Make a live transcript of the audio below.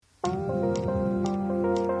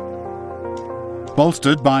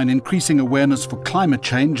Bolstered by an increasing awareness for climate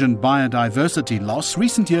change and biodiversity loss,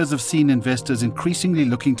 recent years have seen investors increasingly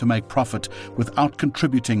looking to make profit without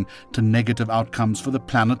contributing to negative outcomes for the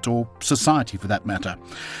planet or society for that matter.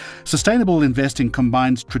 Sustainable investing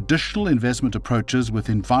combines traditional investment approaches with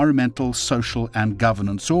environmental, social and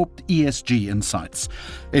governance, or ESG, insights.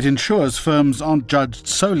 It ensures firms aren't judged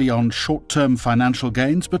solely on short-term financial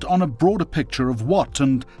gains, but on a broader picture of what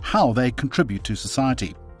and how they contribute to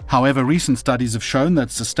society. However, recent studies have shown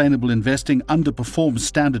that sustainable investing underperforms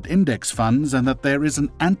standard index funds and that there is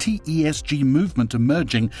an anti-ESG movement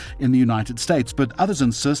emerging in the United States, but others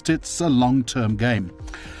insist it's a long-term game.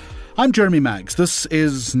 I'm Jeremy Maggs. This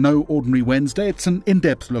is No Ordinary Wednesday. It's an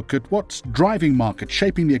in-depth look at what's driving markets,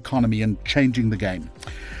 shaping the economy and changing the game.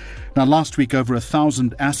 Now, last week, over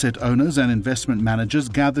 1,000 asset owners and investment managers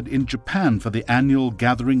gathered in Japan for the annual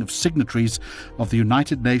gathering of signatories of the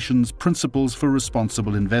United Nations Principles for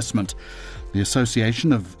Responsible Investment. The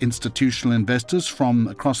Association of Institutional Investors from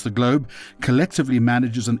across the globe collectively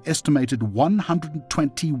manages an estimated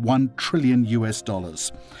 $121 trillion.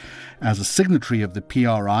 As a signatory of the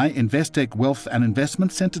PRI, Investec Wealth and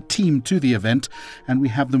Investment sent a team to the event, and we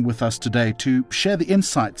have them with us today to share the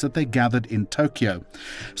insights that they gathered in Tokyo.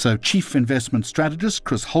 So Chief Investment Strategist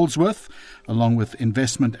Chris Holdsworth, along with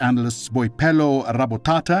investment analysts Boipelo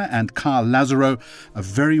Rabotata and Carl Lazaro, a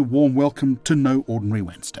very warm welcome to No Ordinary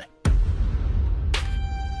Wednesday.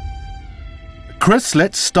 Chris,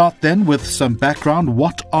 let's start then with some background.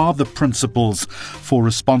 What are the principles for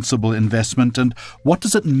responsible investment and what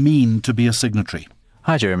does it mean to be a signatory?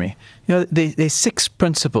 Hi, Jeremy. There's 6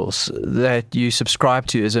 principles that you subscribe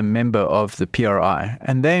to as a member of the PRI,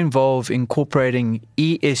 and they involve incorporating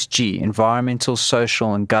ESG, environmental,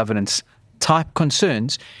 social and governance type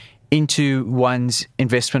concerns into one's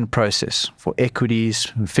investment process for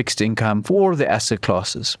equities, fixed income, for all of the asset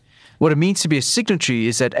classes. What it means to be a signatory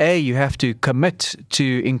is that A, you have to commit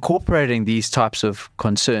to incorporating these types of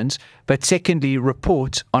concerns, but secondly,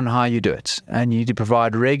 report on how you do it. And you need to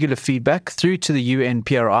provide regular feedback through to the UN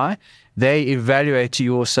PRI. They evaluate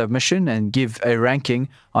your submission and give a ranking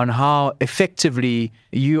on how effectively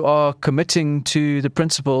you are committing to the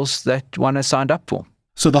principles that one has signed up for.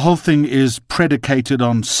 So the whole thing is predicated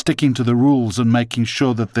on sticking to the rules and making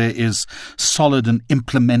sure that there is solid and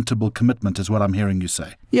implementable commitment, is what I'm hearing you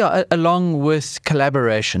say. Yeah, along with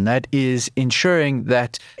collaboration, that is ensuring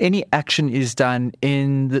that any action is done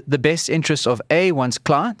in the best interest of A, one's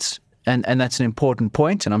clients, and that's an important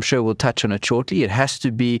point, and I'm sure we'll touch on it shortly. It has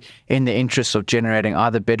to be in the interest of generating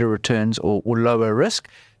either better returns or lower risk.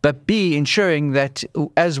 But B, ensuring that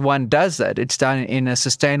as one does that, it's done in a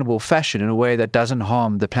sustainable fashion in a way that doesn't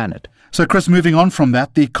harm the planet. So, Chris, moving on from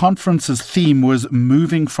that, the conference's theme was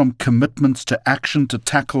moving from commitments to action to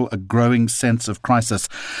tackle a growing sense of crisis.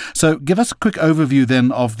 So give us a quick overview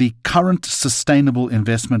then of the current sustainable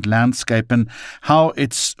investment landscape and how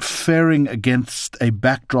it's faring against a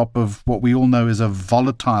backdrop of what we all know is a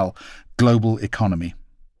volatile global economy.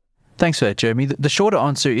 Thanks for that, Jeremy. The shorter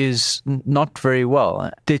answer is not very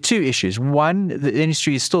well. There are 2 issues. One, the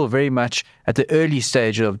industry is still very much at the early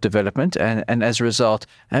stage of development, and as a result,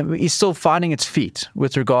 is still finding its feet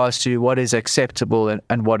with regards to what is acceptable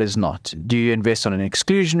and what is not. Do you invest on an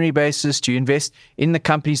exclusionary basis? Do you invest in the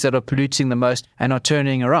companies that are polluting the most and are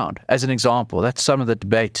turning around? As an example, that's some of the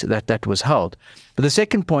debate that was held. But the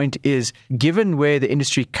second point is, given where the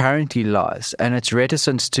industry currently lies and its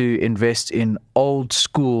reticence to invest in old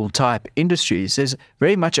school type industries, there's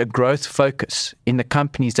very much a growth focus in the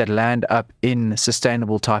companies that land up in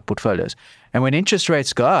sustainable type portfolios. And when interest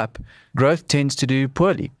rates go up, growth tends to do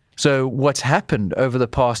poorly. So what's happened over the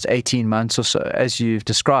past 18 months or so, as you've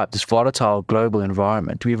described, this volatile global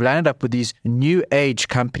environment, we've landed up with these new age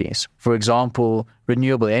companies, for example,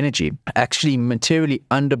 renewable energy, actually materially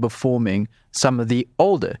underperforming some of the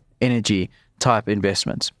older energy type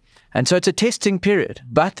investments. And so it's a testing period.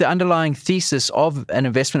 But the underlying thesis of an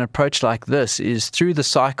investment approach like this is through the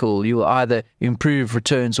cycle, you will either improve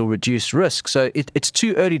returns or reduce risk. So it's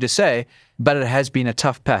too early to say, but it has been a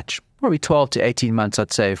tough patch. Probably 12 to 18 months,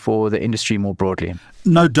 I'd say, for the industry more broadly.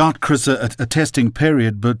 No doubt, Chris, a testing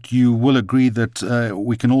period, but you will agree that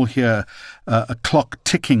we can all hear a clock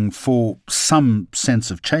ticking for some sense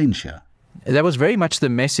of change here. That was very much the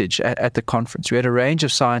message at the conference. We had a range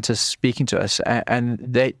of scientists speaking to us, and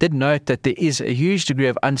they did note that there is a huge degree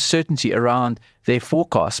of uncertainty around their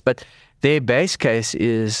forecasts, but their base case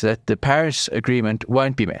is that the Paris Agreement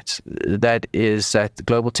won't be met. That is that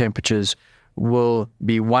global temperatures will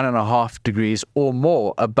be 1.5 degrees or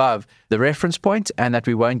more above the reference point, and that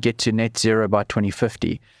we won't get to net zero by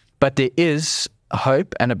 2050. But there is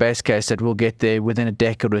hope and a base case that we'll get there within a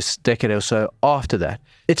decade or so after that.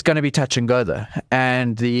 It's going to be touch and go though.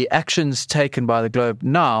 And the actions taken by the globe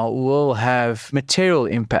now will have material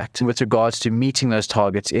impact with regards to meeting those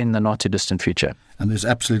targets in the not too distant future. And there's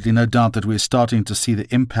absolutely no doubt that we're starting to see the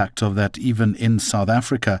impact of that even in South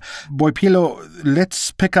Africa. Boipelo,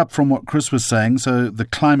 let's pick up from what Chris was saying. So the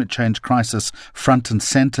climate change crisis front and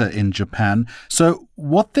center in Japan. So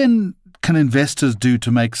what then can investors do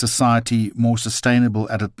to make society more sustainable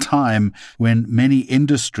at a time when many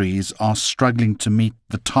industries are struggling to meet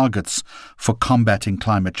the targets for combating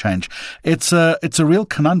climate change? It's a real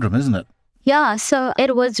conundrum, isn't it? Yeah, so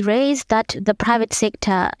it was raised that the private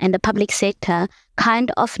sector and the public sector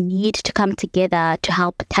kind of need to come together to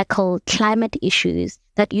help tackle climate issues,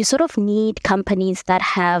 that you sort of need companies that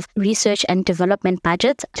have research and development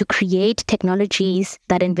budgets to create technologies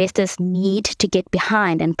that investors need to get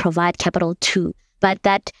behind and provide capital to. But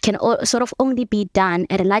that can sort of only be done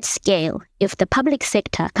at a large scale if the public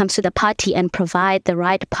sector comes to the party and provide the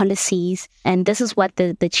right policies. And this is what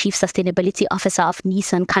the Chief Sustainability Officer of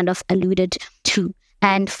Nissan kind of alluded to.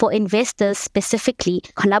 And for investors specifically,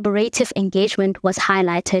 collaborative engagement was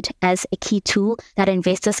highlighted as a key tool that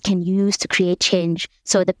investors can use to create change.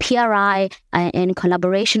 So the PRI, in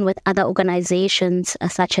collaboration with other organizations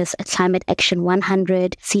such as Climate Action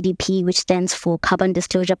 100, CDP, which stands for Carbon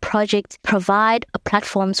Disclosure Project, provide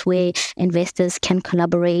platforms where investors can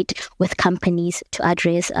collaborate with companies to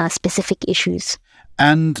address specific issues.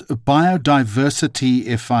 And biodiversity,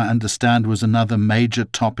 if I understand, was another major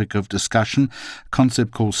topic of discussion, a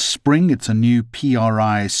concept called SPRING. It's a new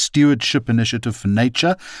PRI stewardship initiative for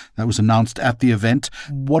nature that was announced at the event.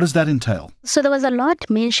 What does that entail? So there was a lot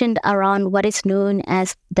mentioned around what is known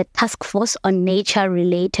as the Task Force on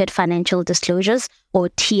Nature-Related Financial Disclosures, or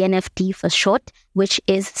TNFD for short, which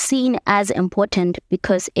is seen as important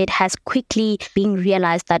because it has quickly been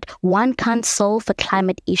realized that one can't solve for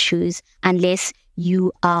climate issues unless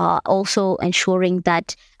you are also ensuring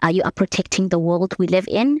that you are protecting the world we live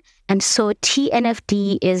in. And so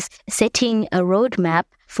TNFD is setting a roadmap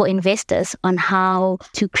for investors on how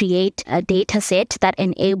to create a data set that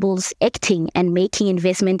enables acting and making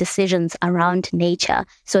investment decisions around nature.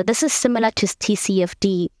 So this is similar to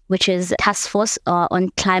TCFD, which is Task Force on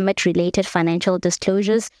Climate-Related Financial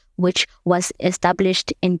Disclosures, which was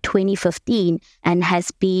established in 2015 and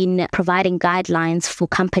has been providing guidelines for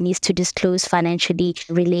companies to disclose financially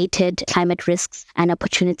related climate risks and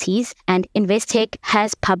opportunities. And Investec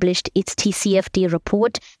has published its TCFD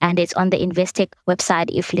report, and it's on the Investec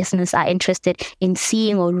website if listeners are interested in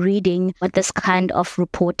seeing or reading what this kind of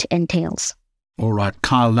report entails. All right,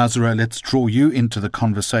 Kyle Lazaro, let's draw you into the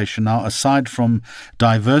conversation now. Aside from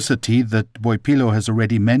diversity that Boipelo has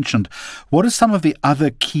already mentioned, what are some of the other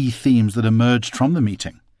key themes that emerged from the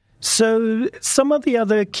meeting? So some of the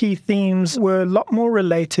other key themes were a lot more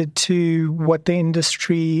related to what the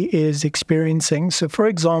industry is experiencing. So, for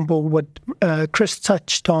example, what Chris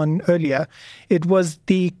touched on earlier, it was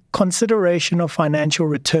the consideration of financial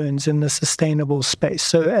returns in the sustainable space.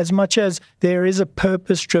 So as much as there is a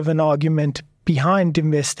purpose-driven argument behind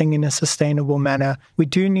investing in a sustainable manner, we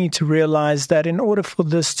do need to realize that in order for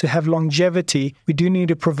this to have longevity, we do need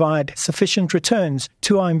to provide sufficient returns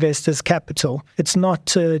to our investors' capital. It's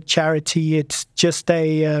not a charity, it's just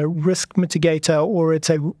a risk mitigator, or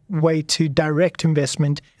it's a way to direct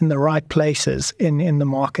investment in the right places in the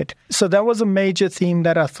market. So that was a major theme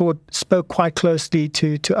that I thought spoke quite closely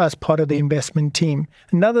to us, part of the investment team.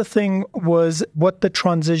 Another thing was what the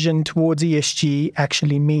transition towards ESG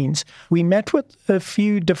actually means. We met with a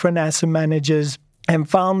few different asset managers and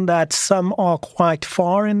found that some are quite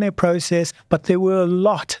far in their process, but there were a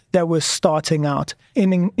lot that were starting out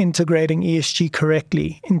in integrating ESG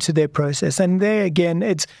correctly into their process. And there again,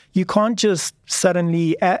 you can't just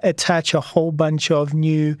suddenly attach a whole bunch of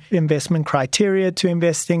new investment criteria to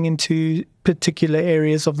investing into particular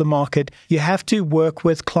areas of the market. You have to work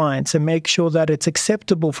with clients and make sure that it's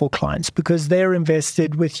acceptable for clients because they're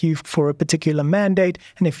invested with you for a particular mandate.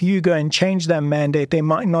 And if you go and change that mandate, they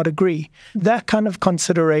might not agree. That kind of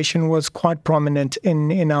consideration was quite prominent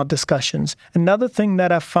in our discussions. Another thing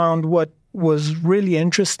that I found what was really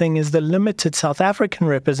interesting is the limited South African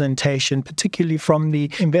representation, particularly from the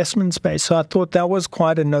investment space. So I thought that was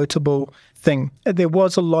quite a notable thing. There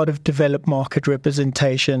was a lot of developed market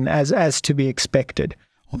representation as to be expected.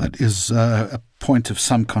 Well, that is a point of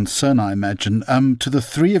some concern, I imagine. To the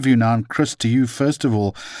three of you now, and Chris, to you first of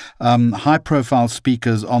all, high-profile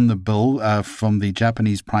speakers on the bill, from the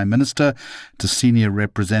Japanese Prime Minister to senior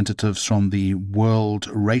representatives from the World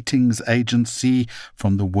Ratings Agency,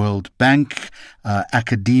 from the World Bank,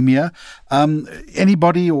 academia.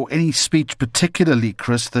 Anybody or any speech particularly,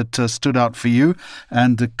 Chris, that stood out for you?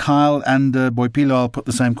 And Kyle and Boipelo, I'll put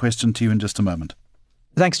the same question to you in just a moment.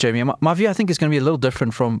 Thanks, Jeremy. My view, I think, is going to be a little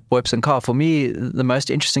different from Boips and Carl. For me, the most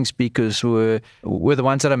interesting speakers were the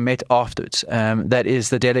ones that I met afterwards. That is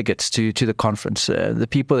the delegates to the conference, the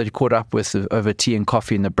people that you caught up with over tea and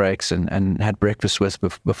coffee in the breaks and had breakfast with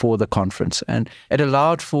before the conference. And it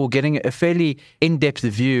allowed for getting a fairly in-depth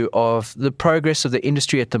view of the progress of the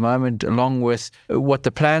industry at the moment, along with what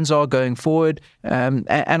the plans are going forward. And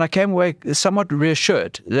I came away somewhat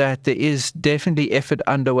reassured that there is definitely effort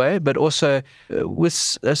underway, but also with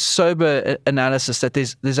a sober analysis that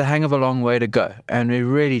there's a hang of a long way to go, and we're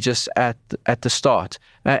really just at the start.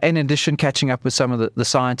 In addition, catching up with some of the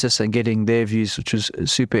scientists and getting their views, which was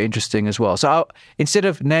super interesting as well. So instead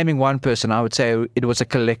of naming one person, I would say it was a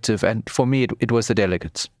collective, and for me, it was the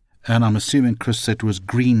delegates. And I'm assuming, Chris, it was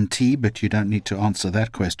green tea, but you don't need to answer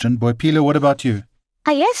that question. Boipelo, what about you?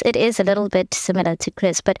 Yes, it is a little bit similar to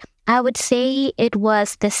Chris, but I would say it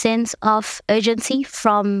was the sense of urgency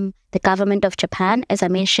from the government of Japan. As I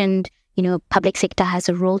mentioned, public sector has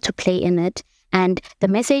a role to play in it. And the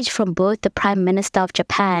message from both the Prime Minister of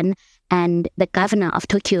Japan and the Governor of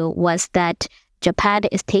Tokyo was that Japan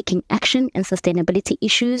is taking action in sustainability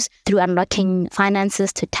issues through unlocking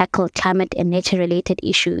finances to tackle climate and nature-related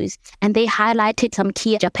issues. And they highlighted some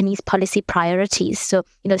key Japanese policy priorities. So,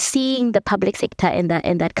 seeing the public sector in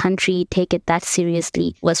that country take it that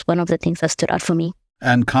seriously was one of the things that stood out for me.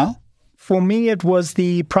 And Carl? For me, it was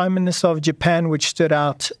the Prime Minister of Japan which stood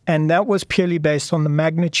out, and that was purely based on the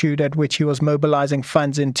magnitude at which he was mobilizing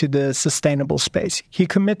funds into the sustainable space. He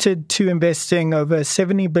committed to investing over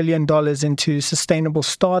 $70 billion into sustainable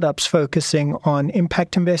startups focusing on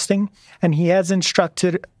impact investing, and he has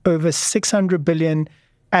instructed over 600 billion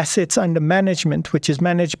assets under management, which is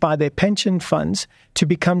managed by their pension funds, to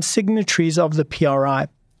become signatories of the PRI.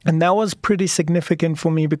 And that was pretty significant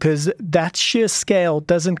for me because that sheer scale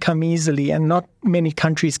doesn't come easily, and not many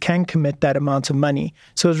countries can commit that amount of money.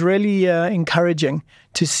 So it was really encouraging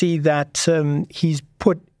to see that he's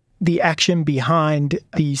put the action behind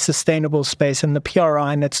the sustainable space and the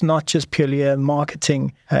PRI, and it's not just purely a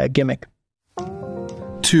marketing gimmick.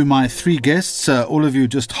 To my three guests, all of you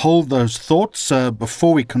just hold those thoughts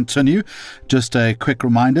before we continue. Just a quick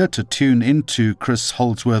reminder to tune into Chris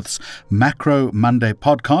Holdsworth's Macro Monday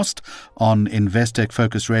podcast on Investec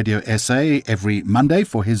Focus Radio SA every Monday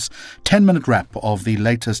for his 10-minute wrap of the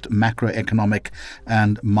latest macroeconomic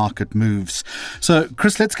and market moves. So,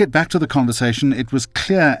 Chris, let's get back to the conversation. It was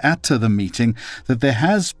clear at the meeting that there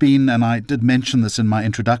has been, and I did mention this in my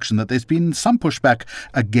introduction, that there's been some pushback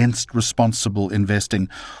against responsible investing.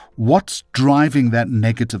 What's driving that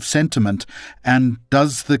negative sentiment, and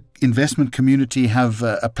does the investment community have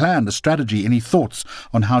a plan, a strategy, any thoughts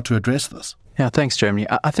on how to address this? Yeah, thanks, Jeremy.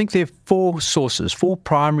 I think there are four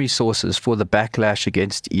primary sources for the backlash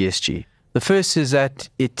against ESG. The first is that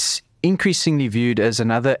it's increasingly viewed as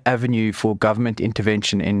another avenue for government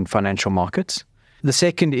intervention in financial markets. The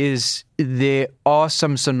second is there are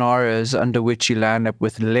some scenarios under which you land up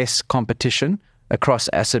with less competition across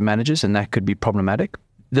asset managers, and that could be problematic.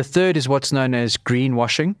 The third is what's known as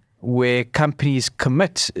greenwashing, where companies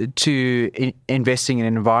commit to investing in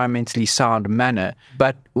an environmentally sound manner,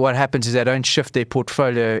 but what happens is they don't shift their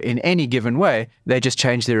portfolio in any given way, they just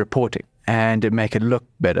change their reporting and make it look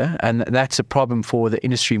better, and that's a problem for the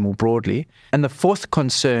industry more broadly. And the fourth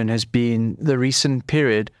concern has been the recent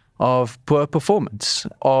period of poor performance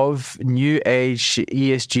of new age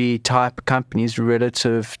ESG type companies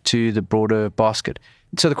relative to the broader basket.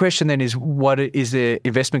 So the question then is, what is the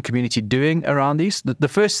investment community doing around these? The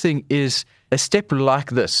first thing is a step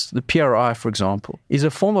like this, the PRI, for example, is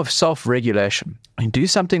a form of self-regulation. And do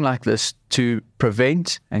something like this to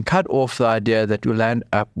prevent and cut off the idea that you'll end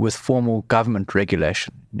up with formal government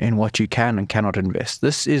regulation in what you can and cannot invest.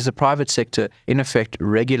 This is the private sector, in effect,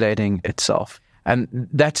 regulating itself. And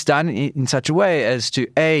that's done in such a way as to,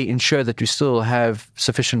 A, ensure that you still have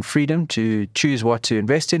sufficient freedom to choose what to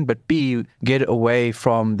invest in, but B, get away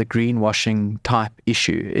from the greenwashing type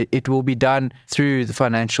issue. It will be done through the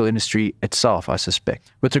financial industry itself, I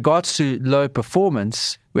suspect. With regards to low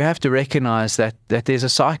performance, we have to recognize that there's a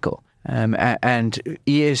cycle. And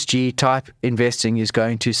ESG type investing is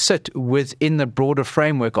going to sit within the broader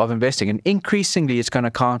framework of investing, and increasingly it's going to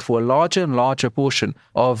account for a larger and larger portion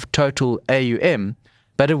of total AUM.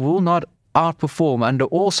 but it will not outperform under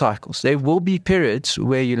all cycles. There will be periods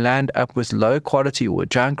where you land up with low quality or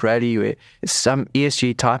junk rally where some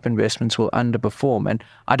ESG type investments will underperform. And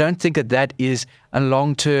I don't think that is a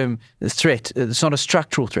long-term threat. It's not a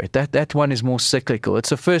structural threat. That one is more cyclical. It's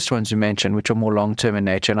the first ones you mentioned, which are more long-term in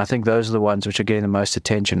nature. And I think those are the ones which are getting the most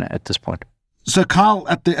attention at this point. So, Kyle,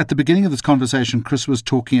 at the beginning of this conversation, Chris was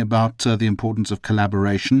talking about the importance of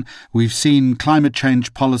collaboration. We've seen climate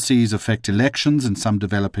change policies affect elections in some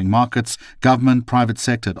developing markets, government, private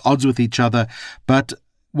sector at odds with each other. But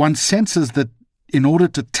one senses that in order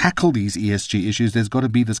to tackle these ESG issues, there's got to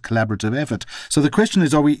be this collaborative effort. So the question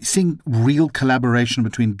is, are we seeing real collaboration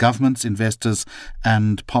between governments, investors,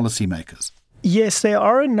 and policymakers? Yes, there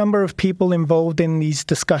are a number of people involved in these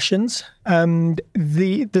discussions.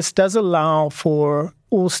 This does allow for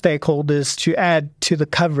all stakeholders to add to the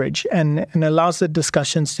coverage and allows the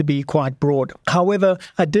discussions to be quite broad. However,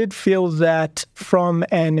 I did feel that from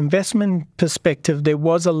an investment perspective, there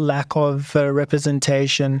was a lack of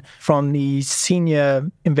representation from the senior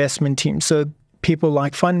investment team. So people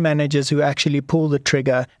like fund managers who actually pull the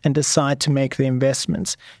trigger and decide to make the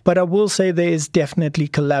investments. But I will say there is definitely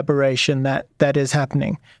collaboration that is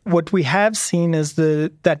happening. What we have seen is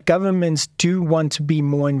that governments do want to be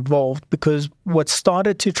more involved, because what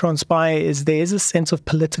started to transpire is there is a sense of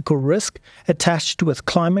political risk attached with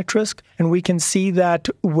climate risk. And we can see that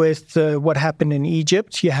with what happened in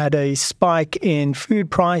Egypt. You had a spike in food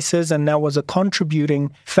prices, and that was a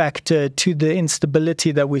contributing factor to the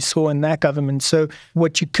instability that we saw in that government. So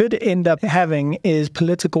what you could end up having is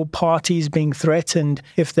political parties being threatened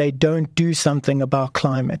if they don't do something about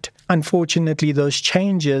climate. Unfortunately, those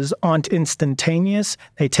changes aren't instantaneous.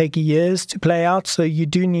 They take years to play out. So you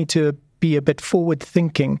do need to be a bit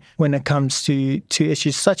forward-thinking when it comes to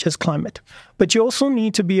issues such as climate. But you also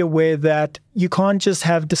need to be aware that you can't just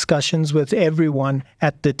have discussions with everyone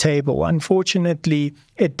at the table. Unfortunately,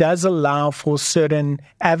 it does allow for certain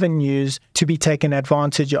avenues to be taken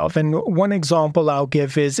advantage of. And one example I'll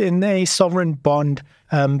give is in a sovereign bond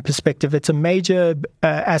perspective. It's a major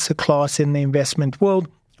asset class in the investment world.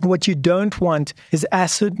 What you don't want is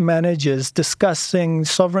asset managers discussing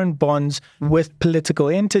sovereign bonds with political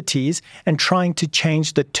entities and trying to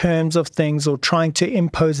change the terms of things or trying to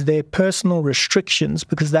impose their personal restrictions,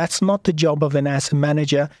 because that's not the job of an asset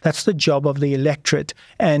manager. That's the job of the electorate.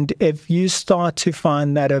 And if you start to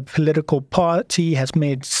find that a political party has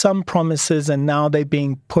made some promises and now they're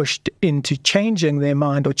being pushed into changing their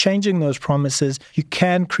mind or changing those promises, you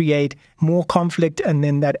can create more conflict, and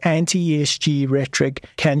then that anti-ESG rhetoric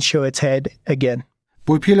can show its head again.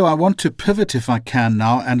 Boipelo, I want to pivot, if I can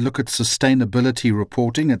now, and look at sustainability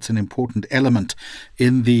reporting. It's an important element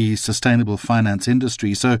in the sustainable finance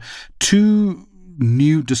industry. So 2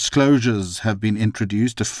 new disclosures have been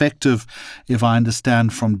introduced, effective, if I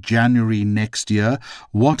understand, from January next year.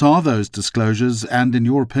 What are those disclosures? And in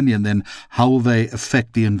your opinion, then, how will they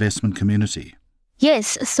affect the investment community?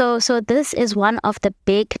 Yes, so this is one of the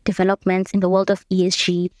big developments in the world of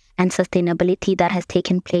ESG and sustainability that has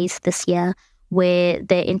taken place this year, where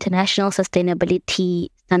the International Sustainability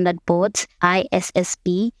Standard Board,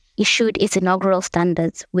 ISSB, issued its inaugural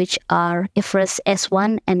standards, which are IFRS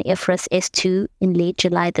S1 and IFRS S2 in late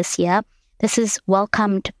July this year. This is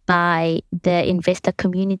welcomed by the investor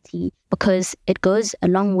community because it goes a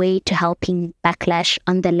long way to helping backlash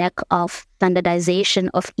on the lack of standardization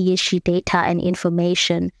of ESG data and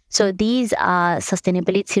information. So these are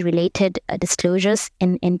sustainability-related disclosures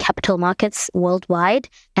in capital markets worldwide,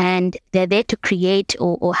 and they're there to create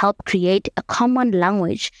or help create a common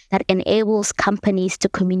language that enables companies to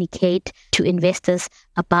communicate to investors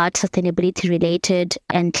about sustainability-related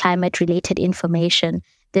and climate-related information.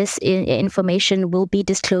 This information will be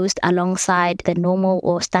disclosed alongside the normal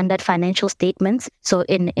or standard financial statements, so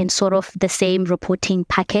in sort of the same reporting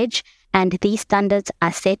package. And these standards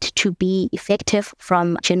are set to be effective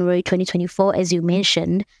from January 2024, as you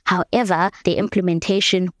mentioned. However, the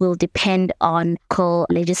implementation will depend on local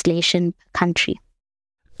legislation per country.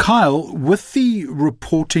 Kyle, with the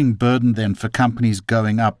reporting burden then for companies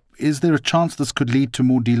going up, is there a chance this could lead to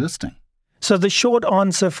more delisting? So the short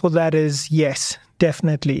answer for that is yes,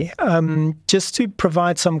 definitely. Just to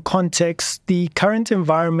provide some context, the current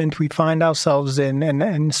environment we find ourselves in,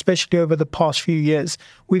 and especially over the past few years,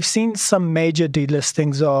 we've seen some major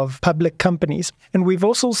delistings of public companies. And we've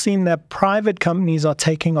also seen that private companies are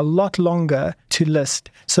taking a lot longer to list.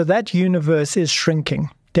 So that universe is shrinking.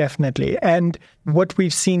 Definitely. And what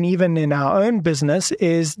we've seen even in our own business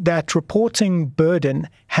is that reporting burden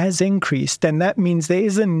has increased, and that means there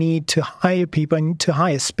is a need to hire people and to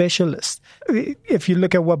hire specialists. If you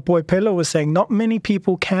look at what Boipelo was saying, not many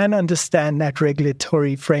people can understand that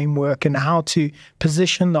regulatory framework and how to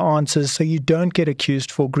position the answers so you don't get accused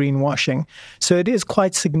for greenwashing. So it is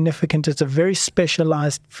quite significant. It's a very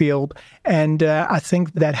specialized field, and I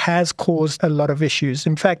think that has caused a lot of issues.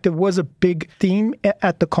 In fact, it was a big theme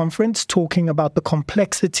at the conference talking about the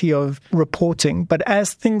complexity of reporting. But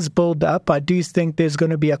as things build up, I do think there's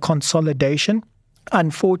going to be a consolidation.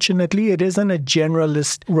 Unfortunately, it isn't a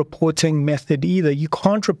generalist reporting method either. You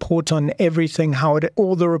can't report on everything, how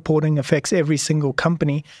all the reporting affects every single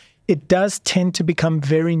company. It does tend to become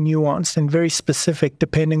very nuanced and very specific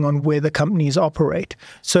depending on where the companies operate.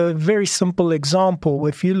 So a very simple example,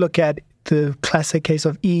 if you look at the classic case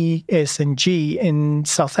of E, S, and G in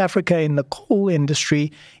South Africa in the coal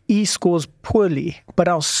industry, E scores poorly, but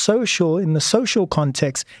in the social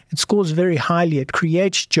context, it scores very highly. It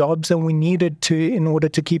creates jobs, and we need it in order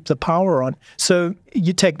to keep the power on. So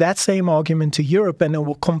you take that same argument to Europe, and it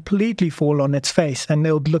will completely fall on its face, and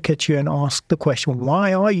they'll look at you and ask the question,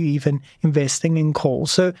 why are you even investing in coal?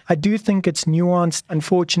 So I do think it's nuanced.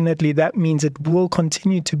 Unfortunately, that means it will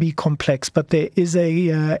continue to be complex, but there is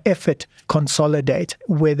a effort to consolidate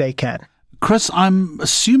where they can. Chris, I'm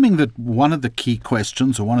assuming that one of the key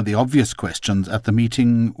questions, or one of the obvious questions at the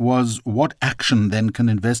meeting, was what action then can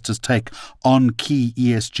investors take on key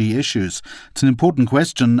ESG issues? It's an important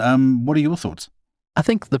question. What are your thoughts? I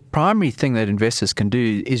think the primary thing that investors can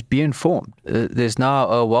do is be informed. There's now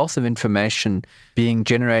a wealth of information being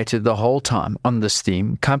generated the whole time on this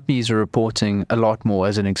theme. Companies are reporting a lot more,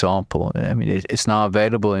 as an example. I mean, it's now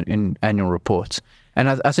available in annual reports. And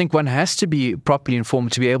I think one has to be properly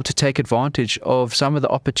informed to be able to take advantage of some of the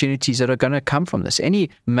opportunities that are going to come from this. Any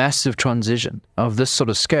massive transition of this sort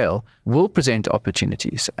of scale will present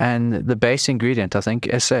opportunities. And the base ingredient, I think,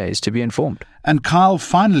 SA, is to be informed. And Kyle,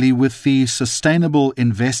 finally, with the sustainable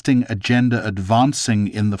investing agenda advancing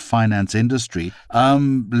in the finance industry,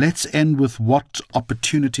 let's end with what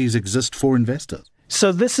opportunities exist for investors.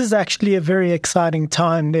 So this is actually a very exciting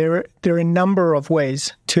time. There are a number of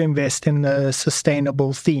ways to invest in the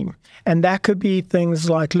sustainable theme. And that could be things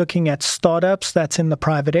like looking at startups that's in the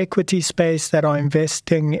private equity space that are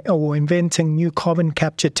investing or inventing new carbon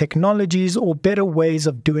capture technologies or better ways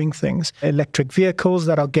of doing things, electric vehicles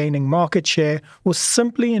that are gaining market share, or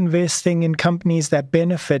simply investing in companies that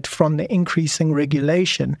benefit from the increasing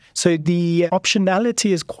regulation. So the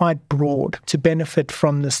optionality is quite broad to benefit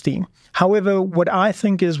from this theme. However, what I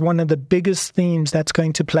think is one of the biggest themes that's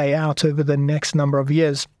going to play out over the next number of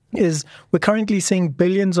years is we're currently seeing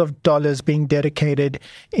billions of dollars being dedicated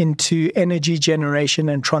into energy generation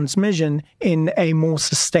and transmission in a more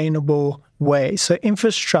sustainable way. So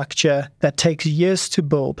infrastructure that takes years to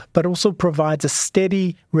build, but also provides a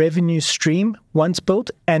steady revenue stream once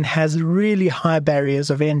built and has really high barriers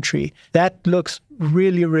of entry. That looks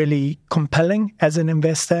really, really compelling as an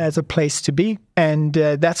investor, as a place to be. And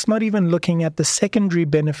that's not even looking at the secondary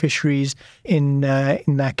beneficiaries in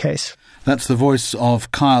that case. That's the voice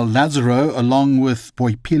of Kyle Lazaro, along with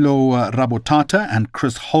Boipelo Rabotata and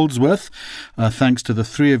Chris Holdsworth. Thanks to the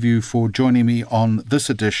three of you for joining me on this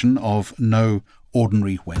edition of No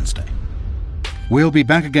Ordinary Wednesday. We'll be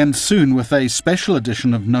back again soon with a special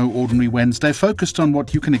edition of No Ordinary Wednesday focused on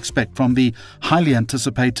what you can expect from the highly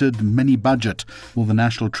anticipated mini-budget. Will the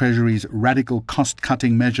National Treasury's radical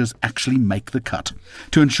cost-cutting measures actually make the cut?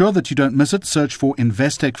 To ensure that you don't miss it, search for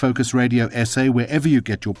Investec Focus Radio SA wherever you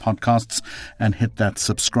get your podcasts and hit that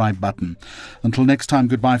subscribe button. Until next time,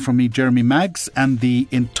 goodbye from me, Jeremy Maggs, and the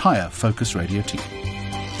entire Focus Radio team.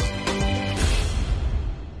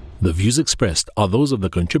 The views expressed are those of the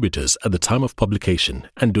contributors at the time of publication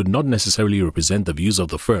and do not necessarily represent the views of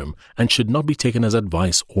the firm and should not be taken as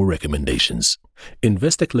advice or recommendations.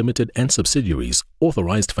 Investec Limited and subsidiaries,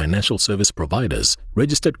 authorized financial service providers,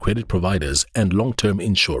 registered credit providers, and long-term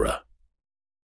insurer.